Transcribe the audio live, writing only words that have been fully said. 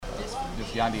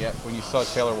Just Yandy, when you saw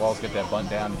Taylor Walls get that bunt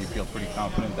down, did you feel pretty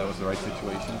confident that was the right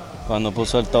situation? Cuando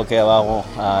puso el toque abajo,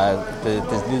 te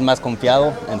sentís más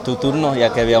confiado en tu turno,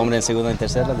 ya que había hombre en segunda y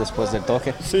tercera después del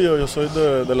toque. Sí, yo soy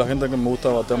de la gente que me gusta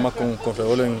bater más con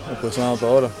corredor en posición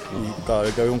anotadora. Y cada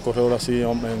vez que había un corredor así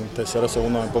en tercera o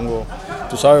segunda me pongo,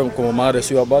 tú sabes, como más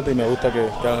agresivo al bate y me gusta que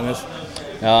hagan eso.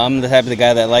 I'm the type of the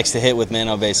guy that likes to hit with man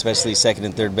on base, especially second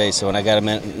and third base. So when I got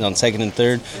him on second and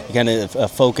third, you kind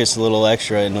of focus a little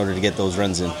extra in order to get those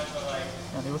runs in.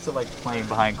 What's it like playing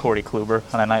behind Corey Kluber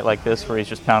on a night like this where he's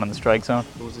just pounding the strike zone?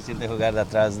 ¿Cómo se siente jugar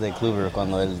detrás de Kluber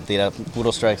cuando él tira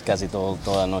puros strikes casi toda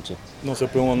la noche? No,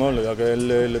 siempre un honor, ya que él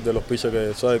es de los pitchers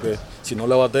que sabe que si no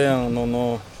le batean,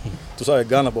 tú sabes,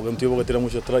 gana, porque es un tipo que tira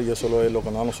muchos strikes y eso es lo que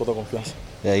nos da a nosotros confianza.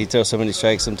 Yeah, he throws so many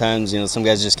strikes sometimes, some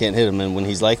guys just can't hit him, and when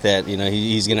he's like that,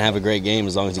 he's going to have a great game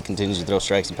as long as he continues to throw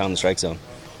strikes and pound the strike zone.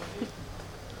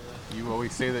 You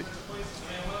always say that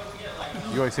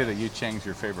Yu Chang's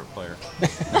your favorite player.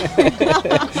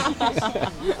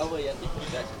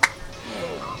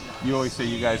 You always say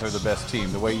you guys are the best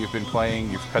team. The way you've been playing,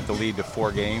 you've cut the lead to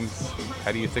 4 games.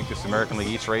 How do you think this American League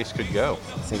East race could go?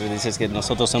 Siempre dices que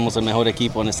nosotros somos el mejor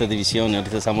equipo en esta división y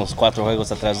ahorita estamos 4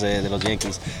 juegos atrás de los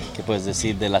Yankees. ¿Qué puedes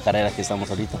decir de la carrera que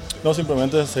estamos ahorita? No,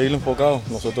 simplemente seguir enfocados.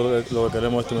 Nosotros lo que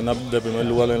queremos es terminar de primer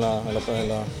lugar en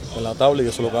la tabla y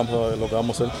eso es lo que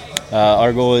vamos a hacer.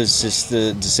 Our goal is just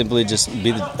to simply just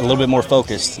be a little bit more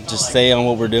focused, just stay on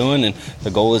what we're doing, and the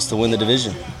goal is to win the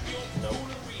division.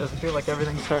 Does it feel like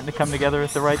everything's starting to come together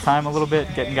at the right time a little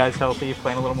bit? Getting guys healthy,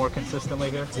 playing a little more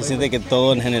consistently here? Se siente que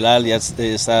todo en general ya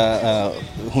está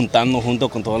junto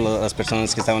con todas las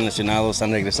personas que estaban lesionados,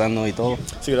 están regresando y todo.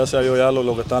 Sí, gracias a Dios ya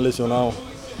los que están lesionados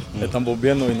están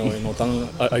volviendo y nos están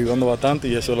ayudando bastante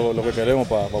y eso es lo que queremos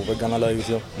para poder ganar la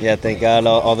división. Yeah, thank God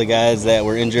all the guys that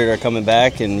were injured are coming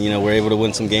back and we're able to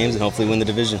win some games and hopefully win the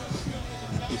division.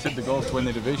 You said the goal is to win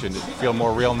the division. Does it feel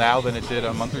more real now than it did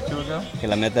a month or two ago? Que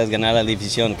la meta es ganar la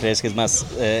división. ¿Crees que es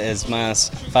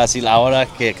más fácil ahora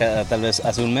que tal vez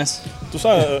hace un mes? Tú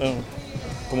sabes,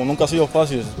 como nunca ha sido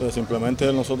fácil,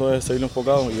 simplemente nosotros es seguir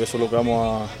enfocados y eso es lo que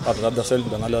vamos a tratar de hacer,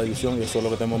 ganar la división y eso es lo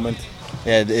que tenemos en mente.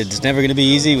 Yeah, it's never going to be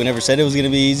easy. We never said it was going to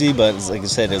be easy, but like I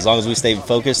said, as long as we stay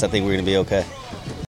focused, I think we're going to be okay.